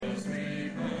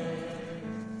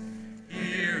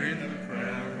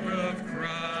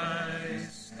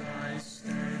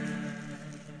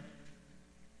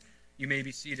may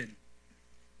be seated.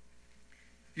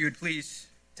 If you would please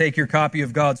take your copy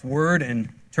of God's Word and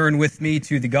turn with me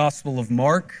to the Gospel of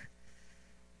Mark.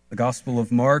 The Gospel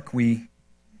of Mark, we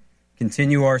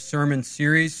continue our sermon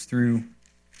series through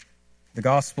the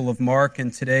Gospel of Mark,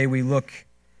 and today we look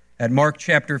at Mark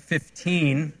chapter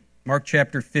 15,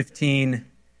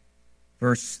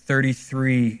 verse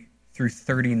 33 through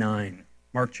 39.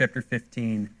 Mark chapter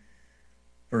 15,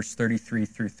 verse 33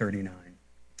 through 39.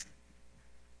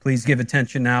 Please give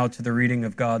attention now to the reading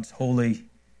of God's holy,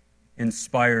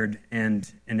 inspired, and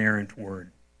inerrant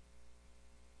word.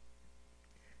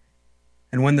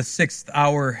 And when the 6th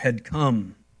hour had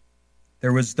come,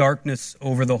 there was darkness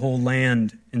over the whole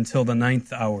land until the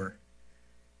 9th hour.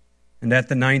 And at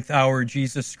the 9th hour,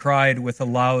 Jesus cried with a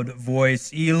loud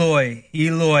voice, Eloi,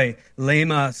 Eloi,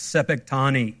 lema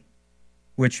sabachthani,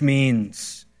 which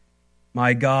means,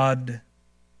 my God,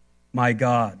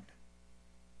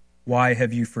 why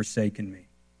have you forsaken me?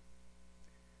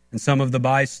 And some of the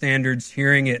bystanders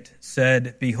hearing it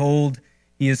said, Behold,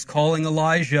 he is calling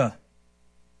Elijah.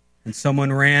 And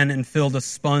someone ran and filled a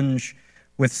sponge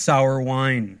with sour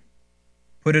wine,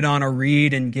 put it on a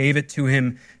reed and gave it to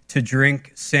him to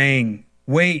drink, saying,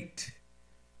 Wait,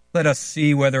 let us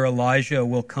see whether Elijah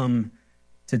will come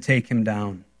to take him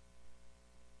down.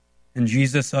 And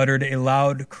Jesus uttered a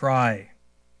loud cry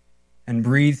and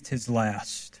breathed his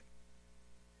last.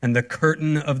 And the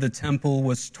curtain of the temple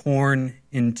was torn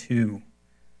in two,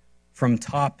 from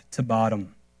top to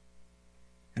bottom.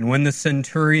 And when the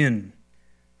centurion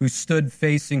who stood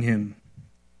facing him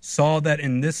saw that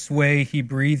in this way he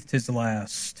breathed his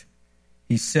last,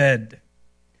 he said,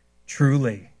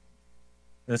 Truly,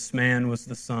 this man was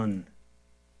the Son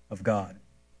of God.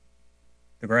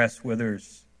 The grass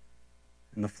withers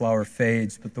and the flower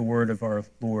fades, but the word of our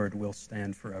Lord will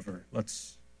stand forever.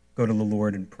 Let's go to the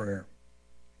Lord in prayer.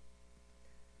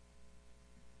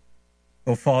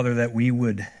 Oh, Father, that we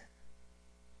would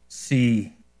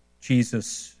see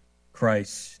Jesus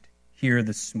Christ here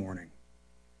this morning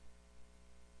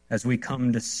as we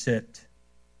come to sit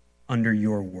under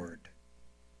your word.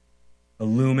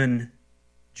 Illumine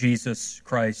Jesus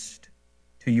Christ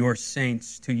to your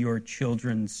saints, to your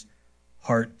children's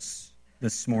hearts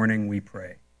this morning, we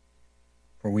pray.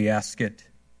 For we ask it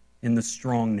in the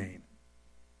strong name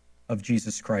of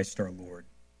Jesus Christ our Lord.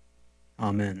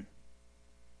 Amen.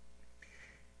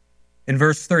 In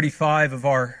verse 35 of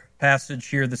our passage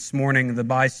here this morning, the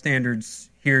bystanders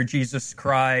hear Jesus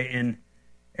cry in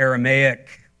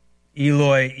Aramaic,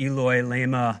 Eloi, Eloi,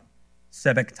 lema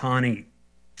sabachthani.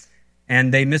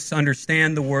 And they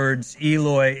misunderstand the words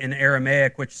Eloi in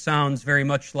Aramaic, which sounds very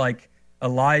much like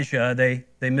Elijah.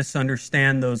 They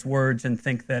misunderstand those words and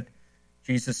think that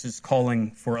Jesus is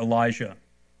calling for Elijah.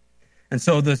 And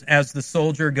so as the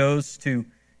soldier goes to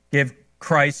give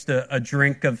Christ a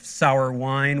drink of sour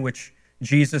wine, which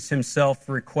Jesus himself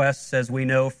requests, as we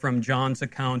know from John's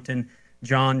account in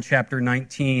John chapter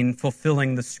 19,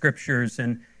 fulfilling the scriptures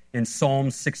in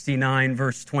Psalm 69,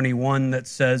 verse 21, that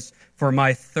says, For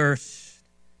my thirst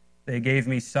they gave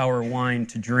me sour wine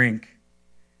to drink.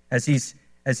 As he's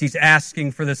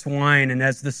asking for this wine, and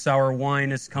as the sour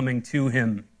wine is coming to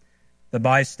him, the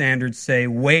bystanders say,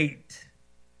 Wait,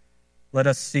 let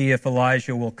us see if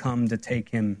Elijah will come to take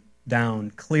him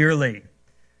down. Clearly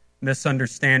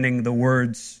misunderstanding the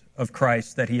words of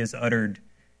Christ that he has uttered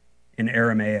in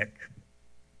Aramaic.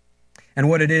 And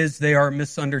what it is they are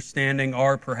misunderstanding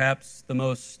are perhaps the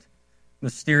most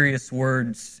mysterious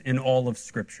words in all of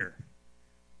Scripture.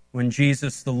 When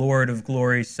Jesus, the Lord of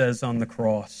glory, says on the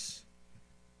cross,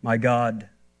 my God,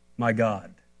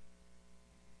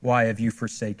 why have you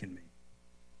forsaken me?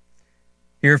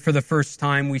 Here for the first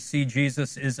time we see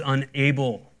Jesus is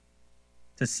unable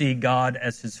to see God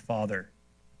as his Father.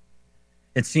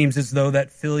 It seems as though that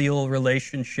filial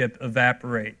relationship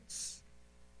evaporates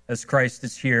as Christ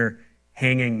is here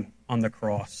hanging on the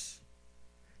cross.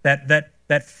 That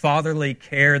fatherly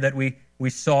care that we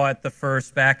saw at the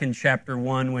first, back in chapter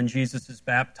 1 when Jesus is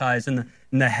baptized and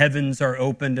the heavens are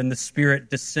opened and the Spirit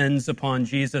descends upon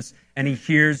Jesus and he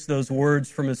hears those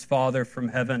words from his Father from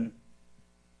heaven.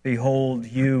 Behold,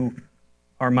 you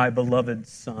are my beloved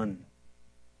Son.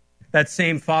 That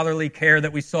same fatherly care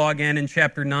that we saw again in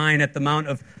chapter 9 at the Mount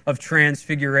of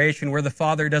Transfiguration, where the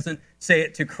Father doesn't say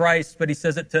it to Christ, but he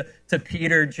says it to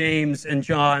Peter, James, and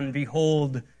John.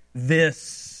 Behold,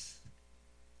 this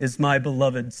is my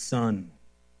beloved Son.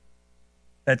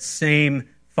 That same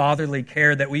fatherly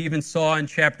care that we even saw in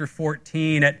chapter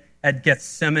 14 at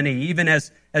Gethsemane, even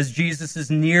as Jesus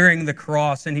is nearing the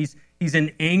cross and He's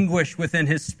in anguish within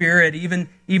his spirit,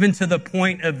 even to the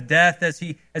point of death, as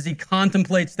he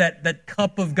contemplates that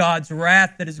cup of God's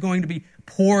wrath that is going to be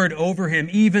poured over him.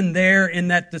 Even there in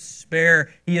that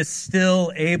despair, he is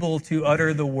still able to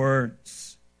utter the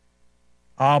words,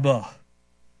 Abba,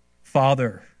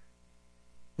 Father,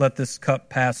 let this cup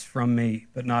pass from me,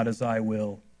 but not as I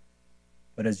will,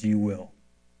 but as you will.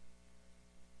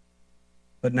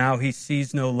 But now he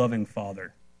sees no loving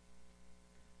Father,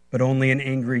 but only an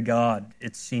angry God,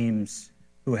 it seems,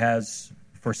 who has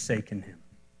forsaken him.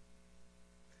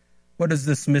 What does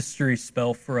this mystery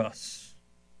spell for us?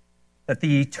 That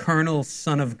the eternal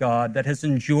Son of God, that has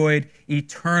enjoyed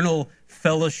eternal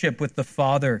fellowship with the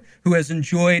Father, who has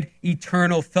enjoyed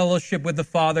eternal fellowship with the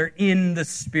Father in the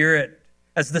Spirit,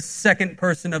 as the second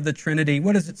person of the Trinity,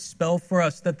 what does it spell for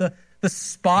us? That the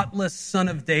spotless Son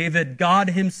of David, God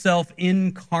himself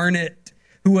incarnate,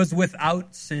 who was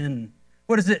without sin.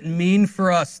 What does it mean for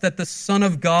us that the Son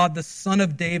of God, the Son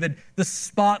of David, the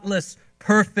spotless,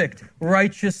 perfect,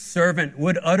 righteous servant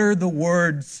would utter the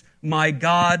words, my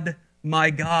God,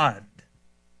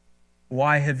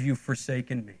 why have you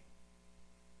forsaken me?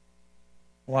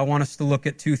 Well, I want us to look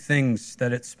at two things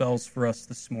that it spells for us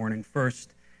this morning.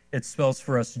 First, it spells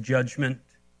for us judgment.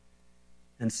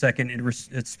 And second,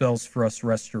 it spells for us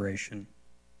restoration.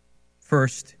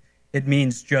 First, it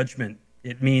means judgment.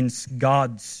 It means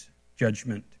God's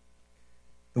judgment.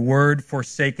 The word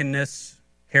forsakenness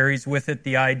carries with it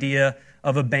the idea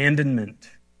of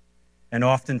abandonment. And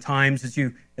oftentimes, as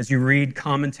you read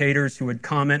commentators who would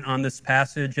comment on this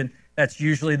passage, and that's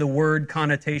usually the word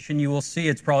connotation you will see.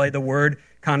 It's probably the word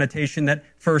connotation that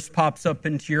first pops up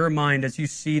into your mind as you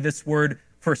see this word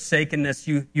forsakenness.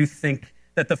 You think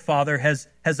that the Father has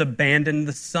abandoned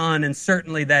the Son, and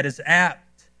certainly that is apt.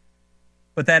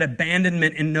 But that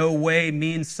abandonment in no way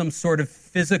means some sort of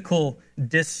physical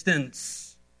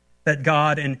distance that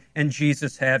God and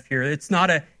Jesus have here. It's not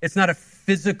a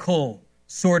physical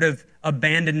sort of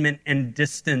abandonment and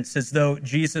distance as though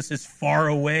Jesus is far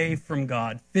away from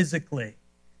God physically.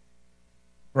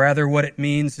 Rather, what it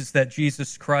means is that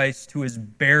Jesus Christ, who is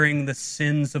bearing the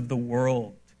sins of the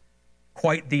world,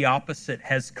 quite the opposite,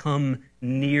 has come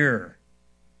near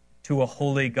to a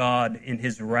holy God in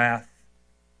his wrath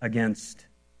against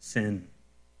sin.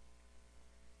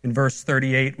 In verse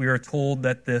 38, we are told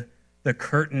that the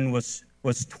curtain was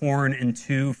torn in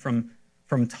two from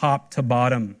top to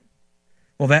bottom.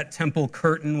 Well, that temple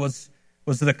curtain was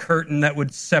the curtain that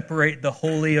would separate the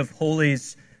Holy of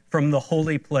Holies from the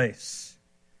holy place.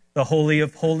 The Holy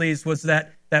of Holies was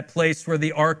that place where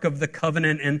the Ark of the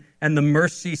Covenant and the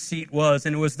mercy seat was,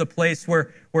 and it was the place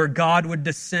where God would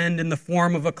descend in the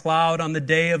form of a cloud on the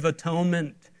Day of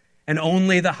Atonement. And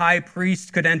only the high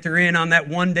priest could enter in on that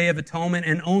one Day of Atonement,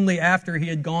 and only after he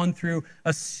had gone through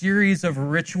a series of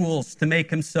rituals to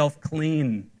make himself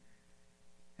clean.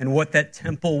 And what that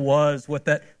temple was, what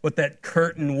that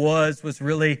curtain was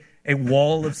really a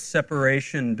wall of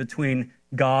separation between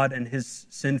God and his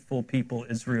sinful people,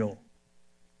 Israel.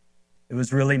 It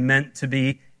was really meant to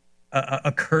be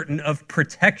a curtain of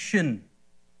protection,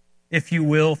 if you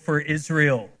will, for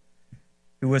Israel,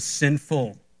 who was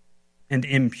sinful and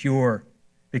impure.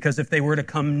 Because if they were to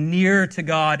come near to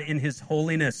God in his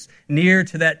holiness, near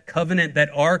to that covenant, that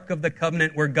Ark of the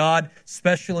Covenant where God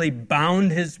specially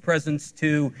bound his presence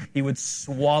to, he would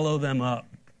swallow them up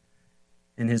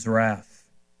in his wrath.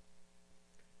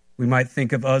 We might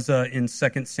think of Uzzah in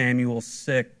 2 Samuel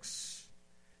 6.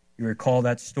 You recall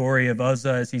that story of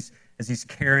Uzzah as he's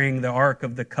carrying the Ark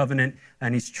of the Covenant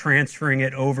and he's transferring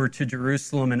it over to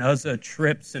Jerusalem, and Uzzah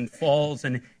trips and falls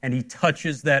and he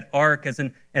touches that Ark as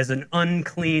an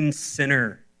unclean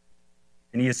sinner,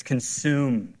 and he is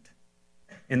consumed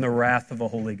in the wrath of a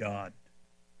holy God.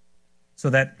 So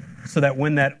that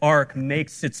when that Ark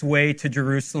makes its way to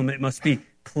Jerusalem, it must be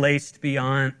placed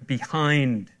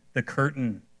behind the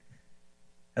curtain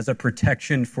as a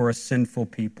protection for a sinful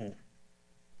people,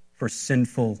 for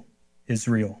sinful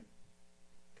Israel.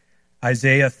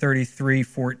 Isaiah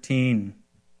 33:14.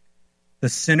 The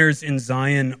sinners in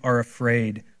Zion are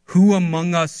afraid. Who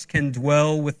among us can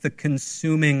dwell with the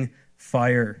consuming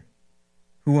fire?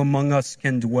 Who among us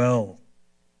can dwell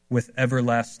with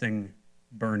everlasting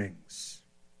burnings?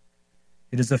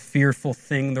 It is a fearful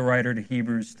thing, the writer to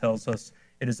Hebrews tells us.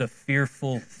 It is a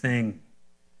fearful thing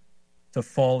to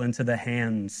fall into the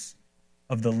hands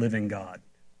of the living God.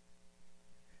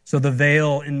 So the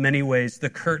veil in many ways, the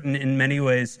curtain in many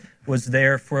ways, was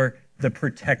there for the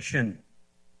protection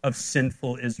of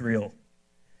sinful Israel.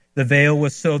 The veil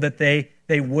was so that they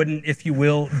wouldn't, if you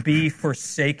will, be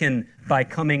forsaken by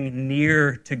coming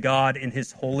near to God in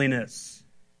his holiness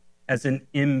as an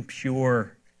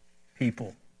impure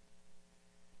people.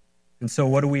 And so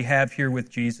what do we have here with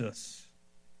Jesus?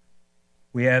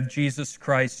 We have Jesus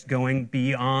Christ going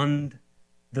beyond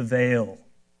the veil,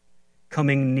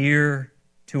 coming near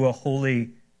to a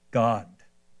holy God,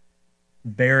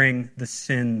 bearing the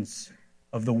sins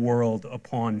of the world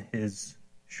upon his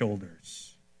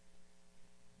shoulders.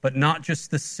 But not just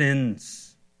the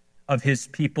sins of his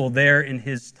people there in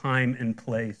his time and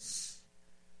place,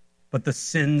 but the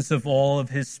sins of all of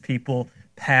his people,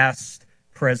 past,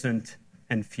 present,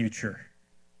 and future.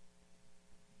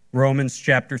 Romans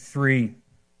chapter 3,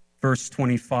 verse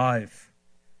 25.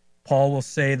 Paul will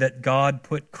say that God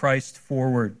put Christ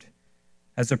forward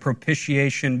as a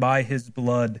propitiation by his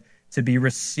blood to be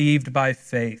received by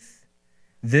faith.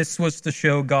 This was to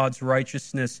show God's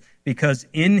righteousness, because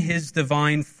in his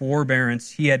divine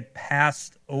forbearance he had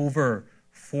passed over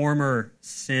former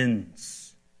sins.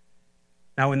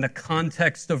 Now, in the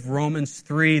context of Romans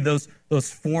 3, those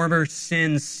former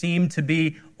sins seem to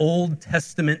be Old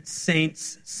Testament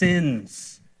saints'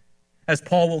 sins. As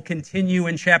Paul will continue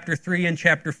in chapter 3 and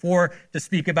chapter 4 to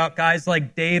speak about guys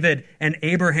like David and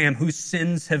Abraham whose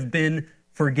sins have been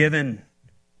forgiven.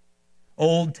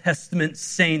 Old Testament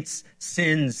saints'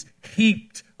 sins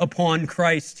heaped upon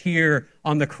Christ here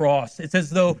on the cross. It's as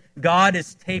though God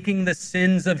is taking the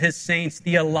sins of his saints,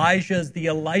 the Elijahs, the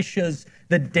Elishas,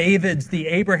 the Davids, the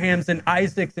Abrahams and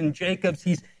Isaacs and Jacobs.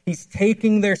 He's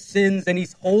taking their sins and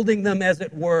he's holding them, as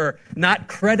it were, not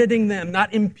crediting them,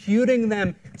 not imputing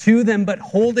them to them, but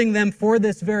holding them for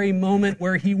this very moment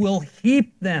where he will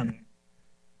heap them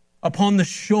upon the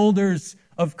shoulders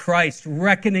of Christ,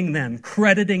 reckoning them,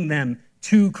 crediting them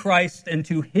to Christ and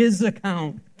to his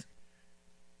account,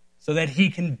 so that he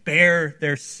can bear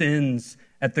their sins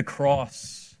at the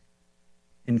cross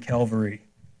in Calvary.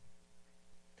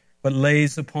 What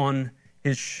lays upon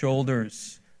his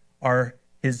shoulders are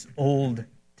his Old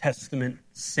Testament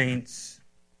saints'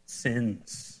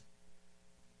 sins.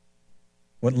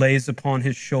 What lays upon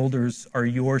his shoulders are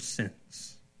your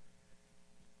sins,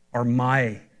 are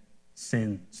my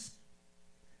sins.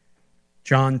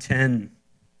 John 10,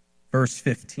 verse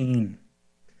 15.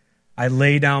 I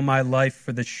lay down my life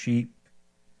for the sheep.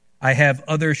 I have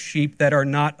other sheep that are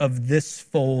not of this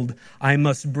fold. I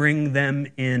must bring them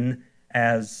in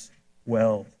as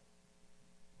well.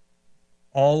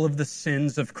 All of the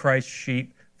sins of Christ's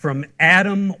sheep, from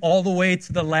Adam all the way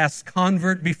to the last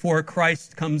convert before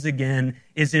Christ comes again,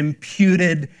 is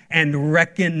imputed and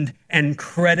reckoned and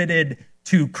credited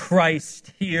to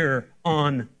Christ here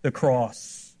on the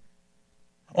cross.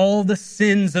 All the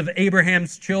sins of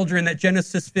Abraham's children that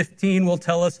Genesis 15 will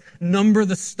tell us number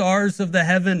the stars of the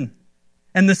heaven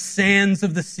and the sands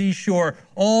of the seashore.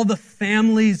 All the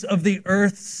families of the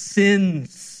earth's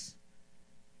sins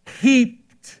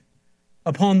heaped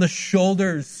upon the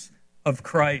shoulders of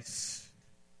Christ.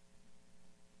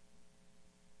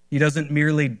 He doesn't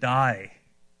merely die.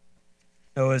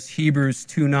 No, as Hebrews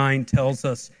 2:9 tells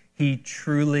us, he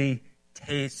truly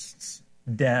tastes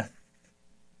death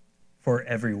for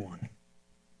everyone.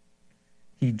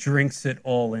 He drinks it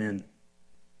all in.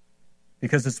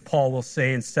 Because as Paul will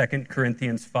say in 2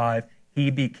 Corinthians 5,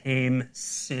 he became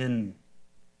sin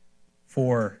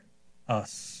for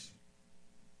us.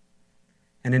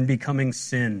 And in becoming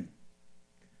sin,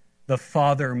 the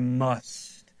Father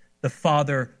must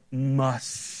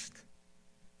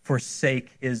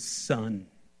forsake his Son.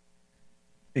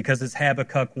 Because as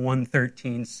Habakkuk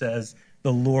 1:13 says,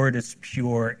 the Lord is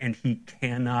pure and he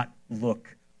cannot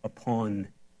look upon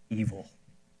evil.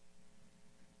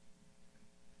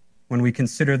 When we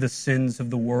consider the sins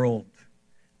of the world,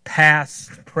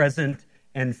 past, present,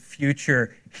 and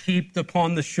future, heaped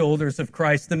upon the shoulders of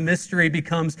Christ, the mystery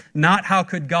becomes not how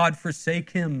could God forsake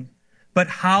him, but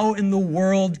how in the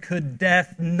world could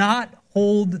death not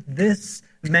hold this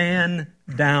man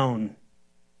down?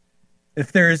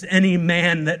 If there is any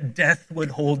man that death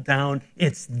would hold down,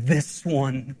 it's this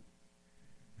one,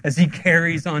 as he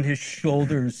carries on his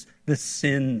shoulders the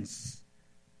sins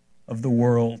of the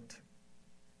world.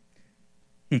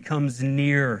 He comes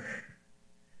near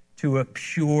to a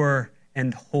pure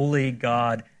and holy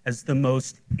God as the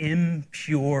most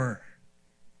impure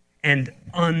and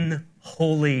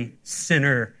unholy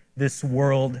sinner this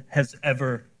world has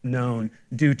ever known,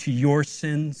 due to your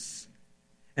sins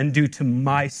and due to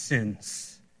my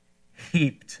sins,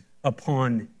 heaped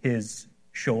upon his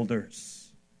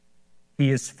shoulders.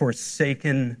 He is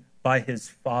forsaken by his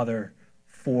Father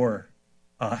for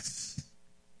us.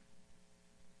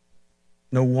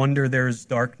 No wonder there is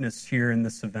darkness here in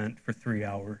this event for 3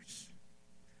 hours.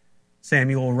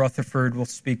 Samuel Rutherford will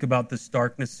speak about this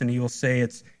darkness, and he will say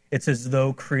it's as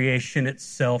though creation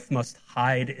itself must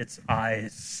hide its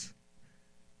eyes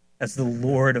as the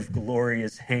Lord of glory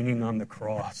is hanging on the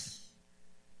cross,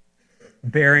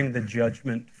 bearing the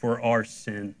judgment for our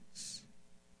sins.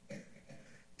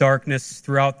 Darkness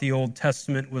throughout the Old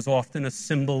Testament was often a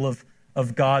symbol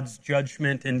of God's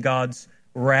judgment and God's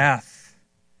wrath.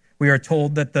 We are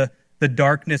told that the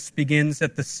darkness begins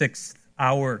at the 6th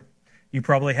hour. You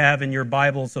probably have in your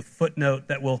Bibles a footnote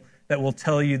that will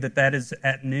tell you that is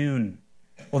at noon.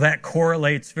 Well, that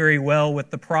correlates very well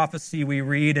with the prophecy we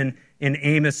read in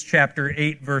Amos chapter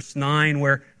 8, verse 9,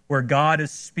 where God is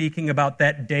speaking about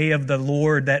that day of the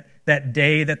Lord, that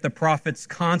day that the prophets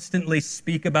constantly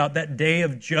speak about, that day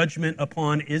of judgment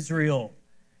upon Israel.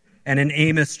 And in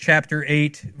Amos chapter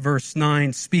 8, verse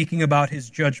 9, speaking about his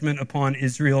judgment upon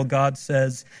Israel, God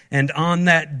says, "And on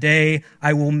that day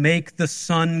I will make the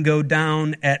sun go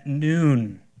down at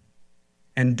noon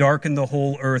and darken the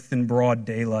whole earth in broad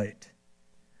daylight.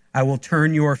 I will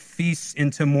turn your feasts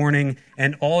into mourning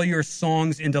and all your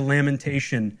songs into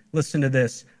lamentation." Listen to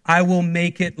this. "I will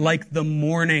make it like the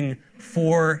morning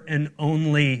for an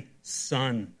only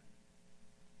son."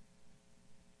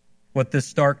 What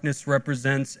this darkness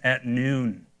represents at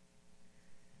noon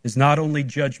is not only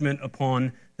judgment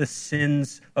upon the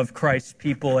sins of Christ's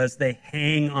people as they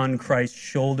hang on Christ's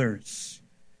shoulders,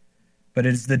 but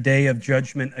it is the day of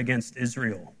judgment against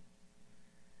Israel.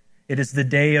 It is the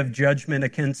day of judgment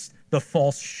against the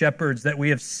false shepherds that we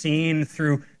have seen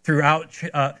throughout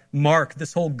Mark,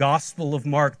 this whole gospel of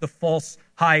Mark, the false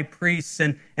high priests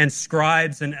and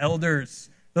scribes and elders,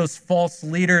 those false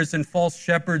leaders and false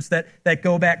shepherds that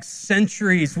go back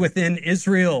centuries within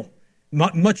Israel.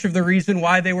 Much of the reason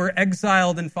why they were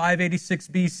exiled in 586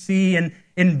 BC and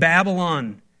in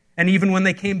Babylon. And even when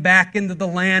they came back into the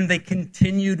land, they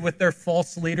continued with their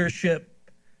false leadership.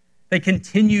 They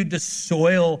continued to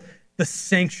soil the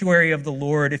sanctuary of the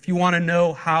Lord. If you want to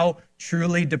know how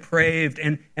truly depraved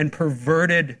and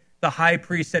perverted the high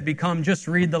priest had become, just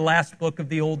read the last book of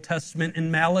the Old Testament in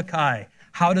Malachi.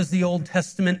 How does the Old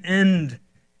Testament end?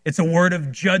 It's a word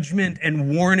of judgment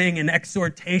and warning and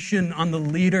exhortation on the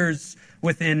leaders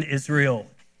within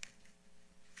Israel.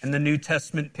 And the New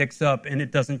Testament picks up, and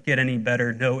it doesn't get any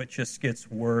better. No, it just gets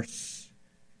worse.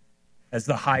 As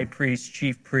the high priests,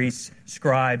 chief priests,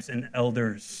 scribes, and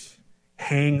elders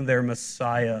hang their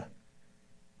Messiah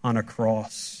on a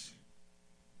cross.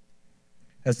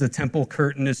 As the temple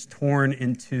curtain is torn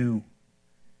in two,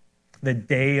 the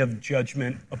day of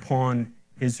judgment upon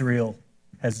Israel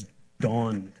has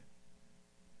dawned.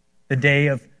 The day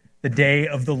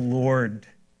of the Lord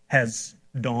has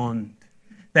dawned.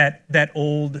 That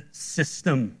old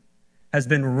system has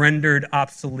been rendered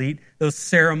obsolete. Those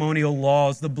ceremonial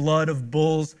laws, the blood of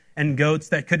bulls and goats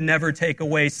that could never take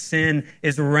away sin,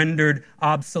 is rendered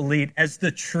obsolete as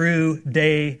the true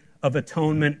day of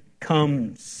atonement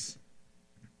comes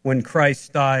when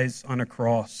Christ dies on a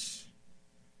cross.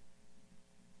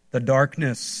 The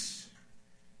darkness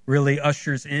really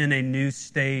ushers in a new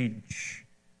stage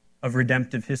of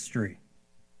redemptive history,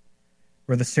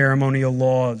 where the ceremonial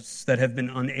laws that have been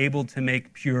unable to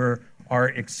make pure are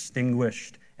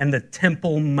extinguished. And the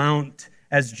Temple Mount,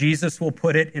 as Jesus will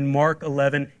put it in Mark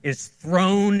 11, is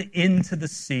thrown into the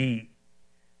sea.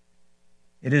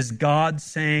 It is God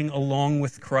saying, along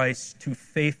with Christ, to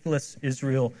faithless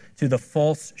Israel, to the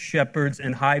false shepherds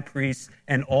and high priests,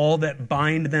 and all that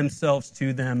bind themselves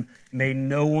to them, may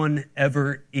no one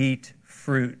ever eat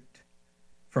fruit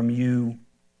from you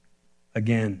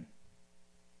again.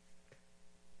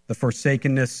 The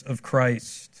forsakenness of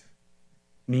Christ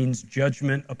means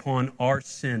judgment upon our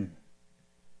sin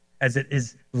as it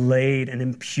is laid and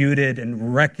imputed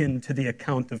and reckoned to the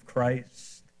account of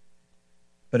Christ.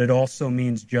 But it also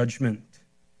means judgment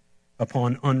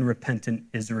upon unrepentant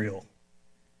Israel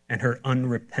and her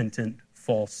unrepentant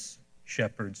false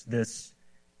shepherds. This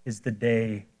is the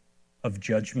day of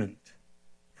judgment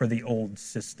for the old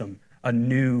system. A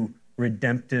new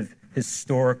redemptive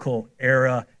historical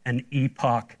era and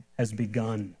epoch has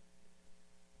begun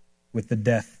with the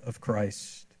death of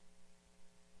Christ.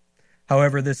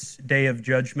 However, this day of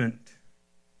judgment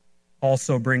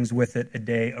also brings with it a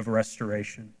day of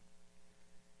restoration.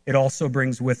 It also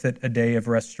brings with it a day of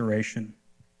restoration.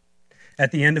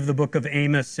 At the end of the book of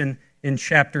Amos, in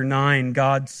chapter 9,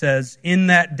 God says, "In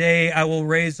that day I will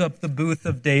raise up the booth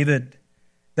of David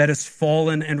that has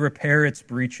fallen and repair its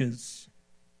breaches.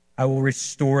 I will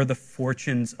restore the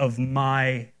fortunes of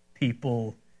my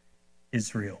people,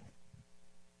 Israel."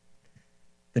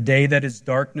 The day that is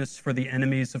darkness for the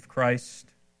enemies of Christ,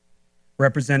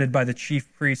 represented by the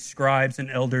chief priests, scribes, and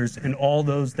elders, and all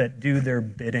those that do their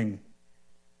bidding,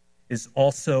 is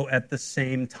also at the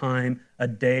same time a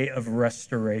day of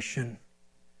restoration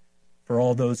for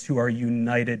all those who are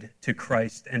united to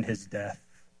Christ and his death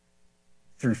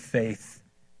through faith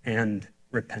and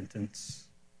repentance.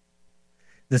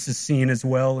 This is seen as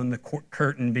well in the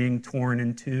curtain being torn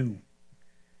in two.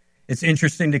 It's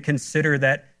interesting to consider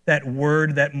that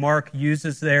word that Mark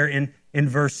uses there in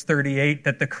verse 38,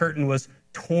 that the curtain was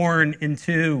torn in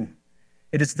two.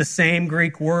 It is the same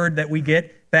Greek word that we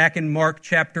get back in Mark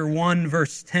chapter 1,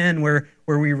 verse 10, where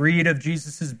we read of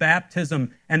Jesus'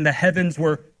 baptism, and the heavens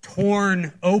were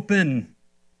torn open,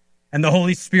 and the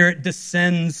Holy Spirit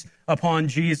descends upon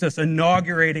Jesus,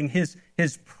 inaugurating his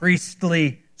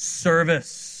priestly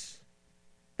service.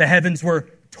 The heavens were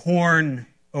torn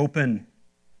open.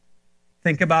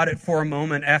 Think about it for a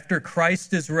moment. After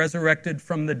Christ is resurrected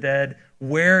from the dead,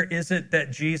 where is it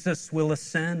that Jesus will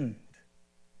ascend?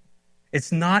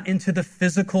 It's not into the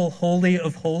physical Holy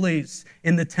of Holies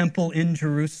in the temple in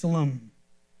Jerusalem.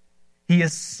 He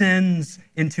ascends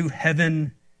into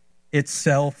heaven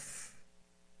itself.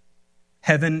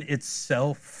 Heaven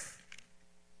itself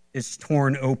is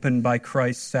torn open by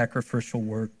Christ's sacrificial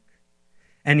work.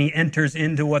 And he enters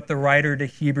into what the writer to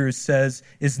Hebrews says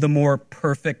is the more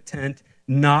perfect tent,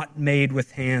 not made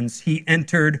with hands. He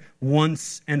entered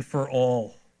once and for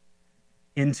all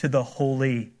into the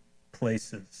holy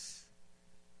places.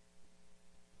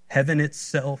 Heaven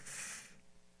itself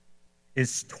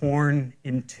is torn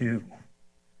in two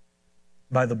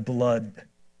by the blood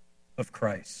of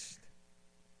Christ.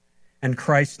 And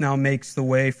Christ now makes the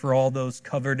way for all those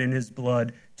covered in his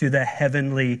blood to the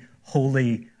heavenly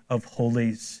holy of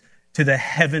holies, to the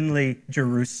heavenly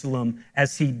Jerusalem,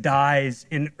 as he dies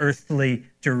in earthly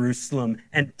Jerusalem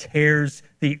and tears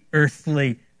the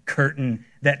earthly curtain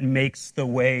that makes the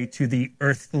way to the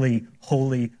earthly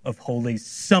holy of holies.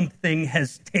 Something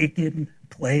has taken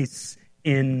place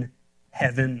in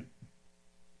heaven.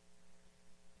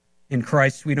 In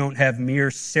Christ, we don't have mere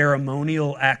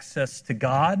ceremonial access to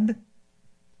God.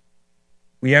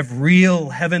 We have real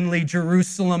heavenly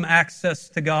Jerusalem access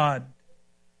to God.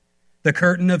 The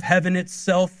curtain of heaven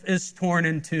itself is torn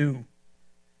in two.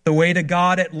 The way to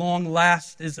God at long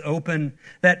last is open.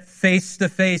 That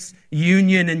face-to-face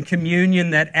union and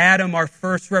communion that Adam, our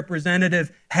first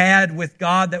representative, had with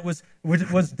God that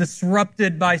was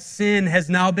disrupted by sin has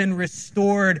now been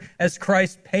restored as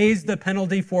Christ pays the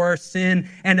penalty for our sin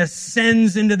and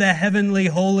ascends into the heavenly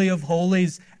holy of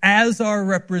holies as our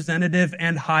representative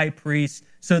and high priest,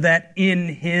 so that in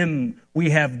him we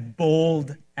have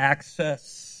bold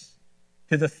access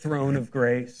to the throne of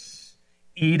grace.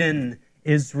 Eden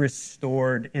is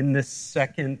restored in this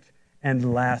second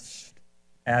and last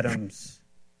Adam's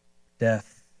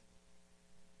death.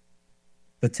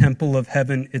 The temple of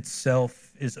heaven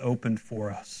itself is opened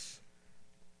for us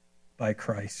by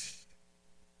Christ.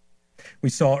 We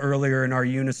saw earlier in our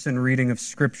unison reading of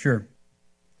Scripture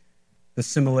the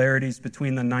similarities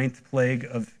between the ninth plague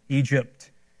of Egypt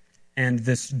and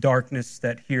this darkness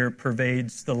that here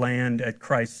pervades the land at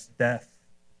Christ's death.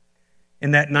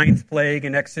 In that ninth plague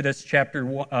in Exodus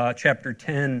chapter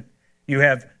 10, you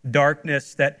have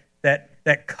darkness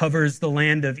that covers the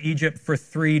land of Egypt for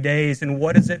 3 days. And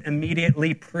what does it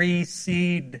immediately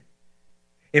precede?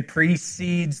 It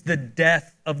precedes the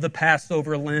death of the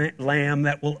Passover lamb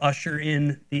that will usher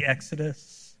in the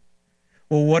Exodus.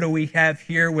 Well, what do we have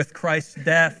here with Christ's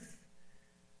death?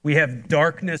 We have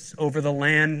darkness over the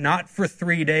land, not for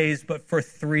 3 days, but for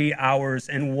 3 hours.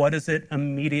 And what does it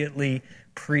immediately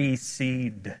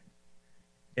precede?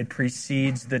 It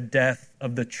precedes the death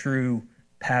of the true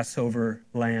Passover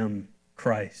lamb,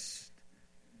 Christ,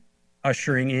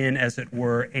 ushering in, as it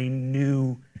were, a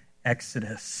new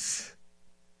exodus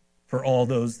for all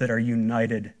those that are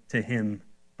united to him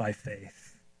by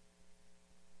faith.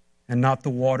 And not the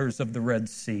waters of the Red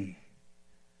Sea,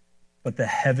 but the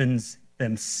heavens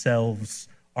themselves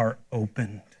are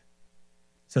opened,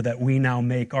 so that we now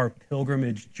make our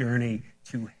pilgrimage journey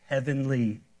to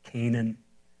heavenly Canaan,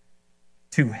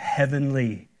 to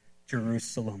heavenly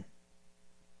Jerusalem.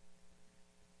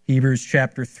 Hebrews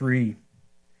chapter 3,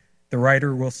 the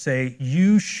writer will say,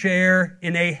 you share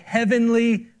in a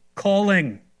heavenly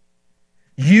calling.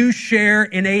 You share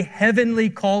in a heavenly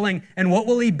calling. And what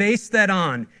will he base that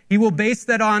on? He will base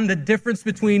that on the difference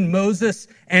between Moses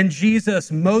and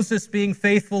Jesus. Moses being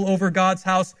faithful over God's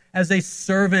house as a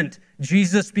servant.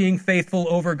 Jesus being faithful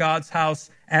over God's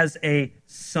house as a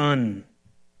son.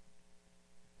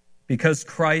 Because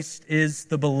Christ is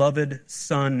the beloved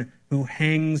Son who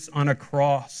hangs on a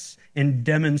cross in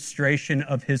demonstration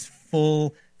of his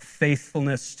full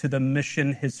faithfulness to the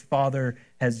mission his Father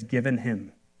has given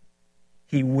him.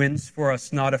 He wins for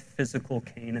us not a physical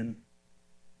Canaan.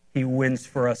 He wins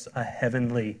for us a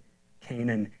heavenly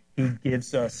Canaan he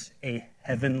gives us a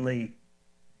heavenly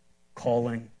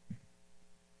calling.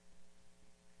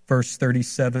 Verse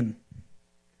 37,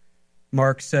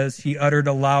 Mark says, he uttered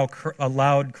a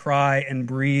loud cry and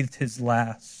breathed his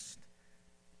last.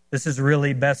 This is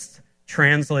really best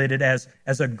translated as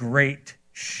a great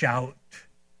shout.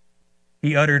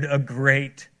 He uttered a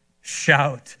great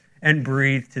shout and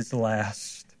breathed his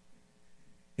last.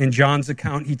 In John's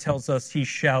account, he tells us he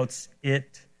shouts,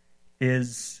 "It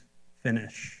is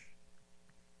finished."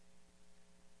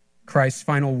 Christ's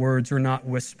final words are not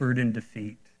whispered in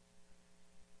defeat.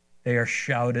 They are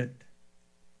shouted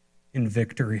in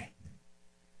victory.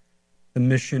 The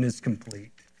mission is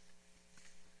complete.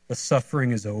 The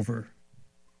suffering is over.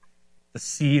 The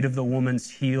seed of the woman's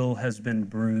heel has been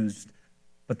bruised,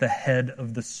 but the head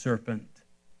of the serpent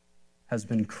has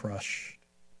been crushed,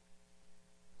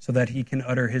 so that he can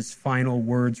utter his final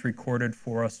words recorded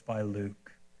for us by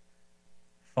Luke.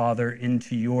 Father,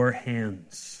 into your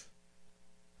hands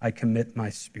I commit my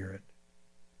spirit.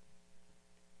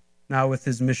 Now, with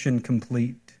his mission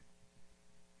complete,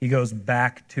 he goes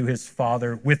back to his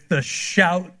Father with the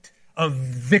shout of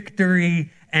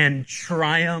victory and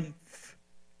triumph.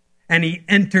 And he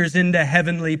enters into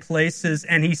heavenly places,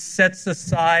 and he sets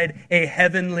aside a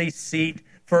heavenly seat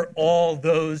for all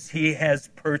those he has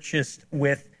purchased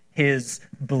with his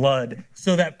blood,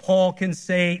 so that Paul can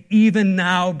say, even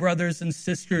now, brothers and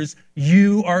sisters,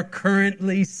 you are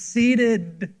currently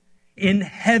seated in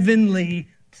heavenly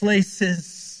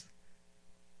places.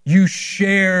 You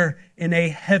share in a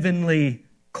heavenly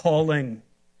calling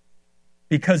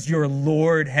because your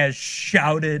Lord has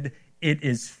shouted, "It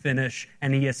is finished,"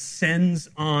 and he ascends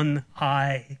on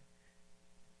high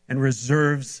and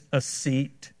reserves a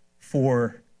seat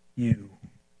for you.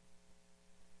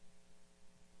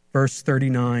 Verse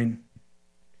 39,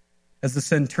 as the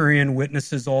centurion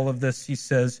witnesses all of this, he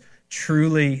says,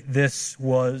 truly this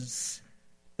was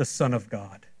the Son of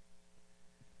God.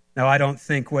 Now, I don't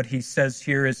think what he says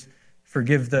here is,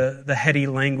 forgive the heady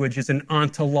language, is an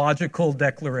ontological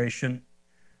declaration.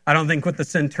 I don't think what the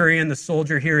centurion, the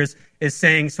soldier here, is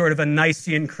saying sort of a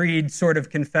Nicene Creed sort of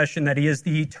confession that he is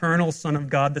the eternal Son of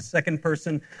God, the second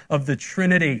person of the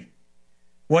Trinity.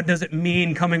 What does it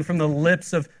mean coming from the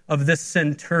lips of this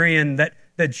centurion that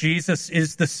Jesus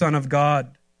is the Son of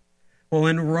God? Well,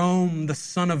 in Rome, the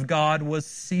Son of God was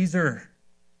Caesar.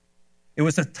 It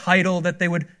was a title that they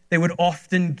would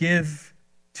often give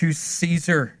to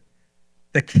Caesar,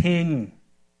 the king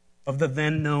of the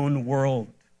then known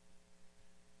world.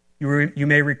 You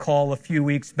may recall a few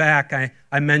weeks back,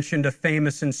 I mentioned a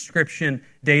famous inscription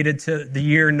dated to the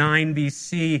year 9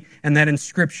 BC, and that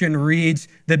inscription reads,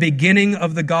 "The beginning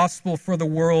of the gospel for the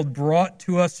world brought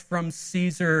to us from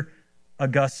Caesar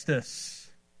Augustus."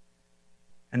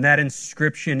 And that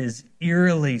inscription is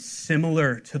eerily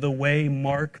similar to the way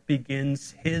Mark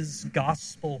begins his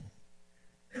gospel.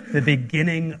 The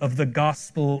beginning of the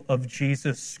gospel of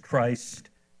Jesus Christ,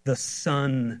 the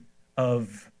Son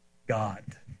of God.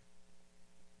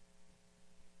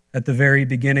 At the very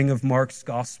beginning of Mark's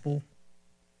gospel,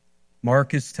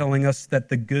 Mark is telling us that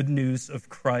the good news of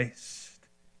Christ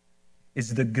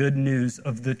is the good news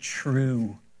of the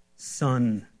true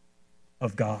Son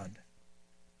of God.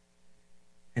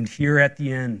 And here at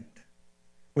the end,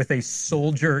 with a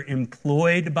soldier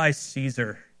employed by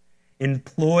Caesar,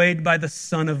 employed by the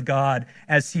Son of God,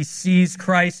 as he sees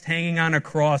Christ hanging on a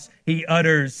cross, he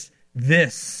utters,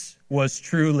 "This was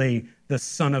truly the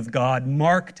Son of God."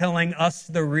 Mark telling us,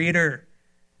 the reader,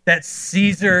 that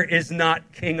Caesar is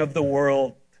not king of the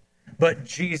world, but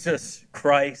Jesus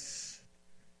Christ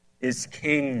is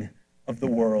king of the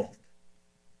world.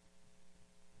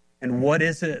 And what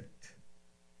is it?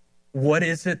 What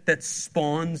is it that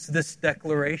spawns this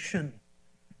declaration?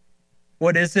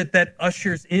 What is it that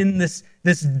ushers in this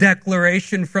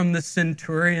declaration from the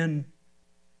centurion?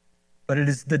 But it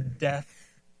is the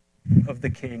death of the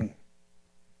king.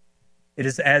 It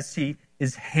is as he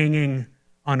is hanging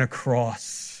on a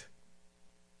cross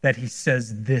that he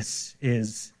says, "This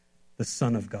is the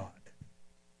Son of God."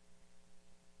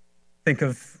 Think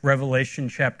of Revelation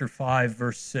chapter 5,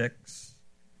 verse 6,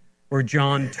 where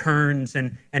John turns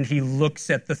and he looks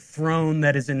at the throne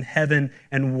that is in heaven,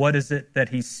 and what is it that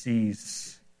he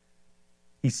sees?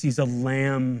 He sees a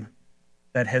lamb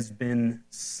that has been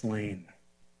slain.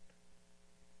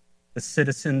 The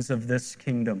citizens of this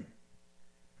kingdom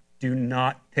do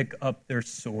not pick up their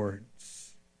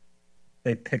swords.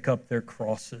 They pick up their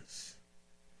crosses.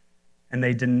 And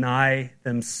they deny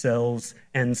themselves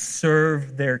and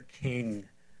serve their king,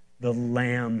 the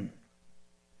Lamb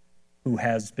who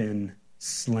has been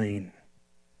slain.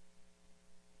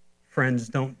 Friends,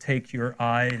 don't take your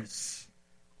eyes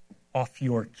off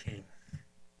your King.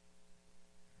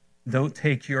 Don't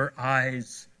take your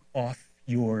eyes off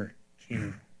your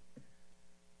King,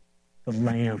 the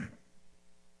Lamb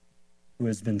who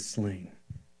has been slain.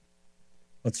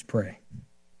 Let's pray.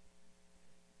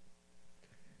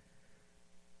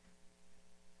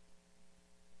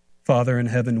 Father in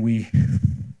heaven, we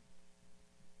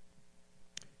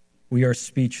are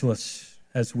speechless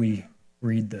as we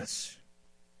read this.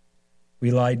 We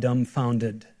lie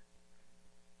dumbfounded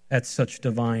at such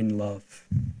divine love.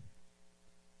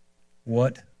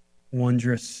 What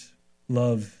wondrous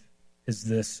love is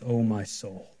this, O my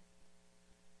soul?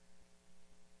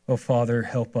 O Father,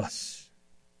 help us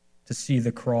to see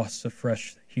the cross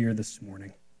afresh here this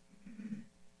morning,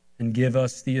 and give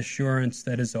us the assurance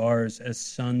that is ours as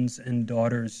sons and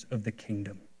daughters of the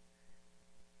kingdom,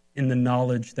 in the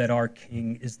knowledge that our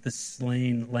King is the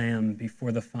slain Lamb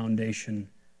before the foundation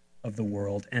of the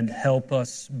world. And help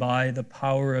us by the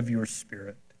power of your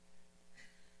Spirit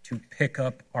to pick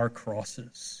up our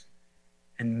crosses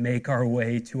and make our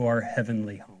way to our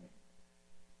heavenly home,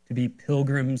 to be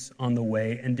pilgrims on the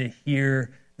way, and to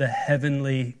hear the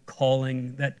heavenly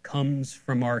calling that comes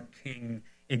from our King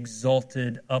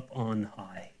exalted up on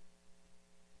high.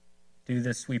 Do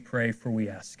this, we pray, for we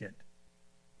ask it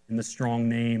in the strong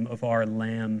name of our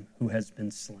Lamb who has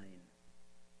been slain,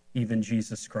 even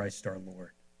Jesus Christ our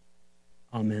Lord.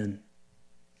 Amen.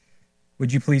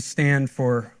 Would you please stand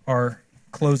for our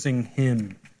closing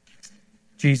hymn,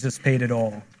 Jesus Paid It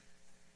All.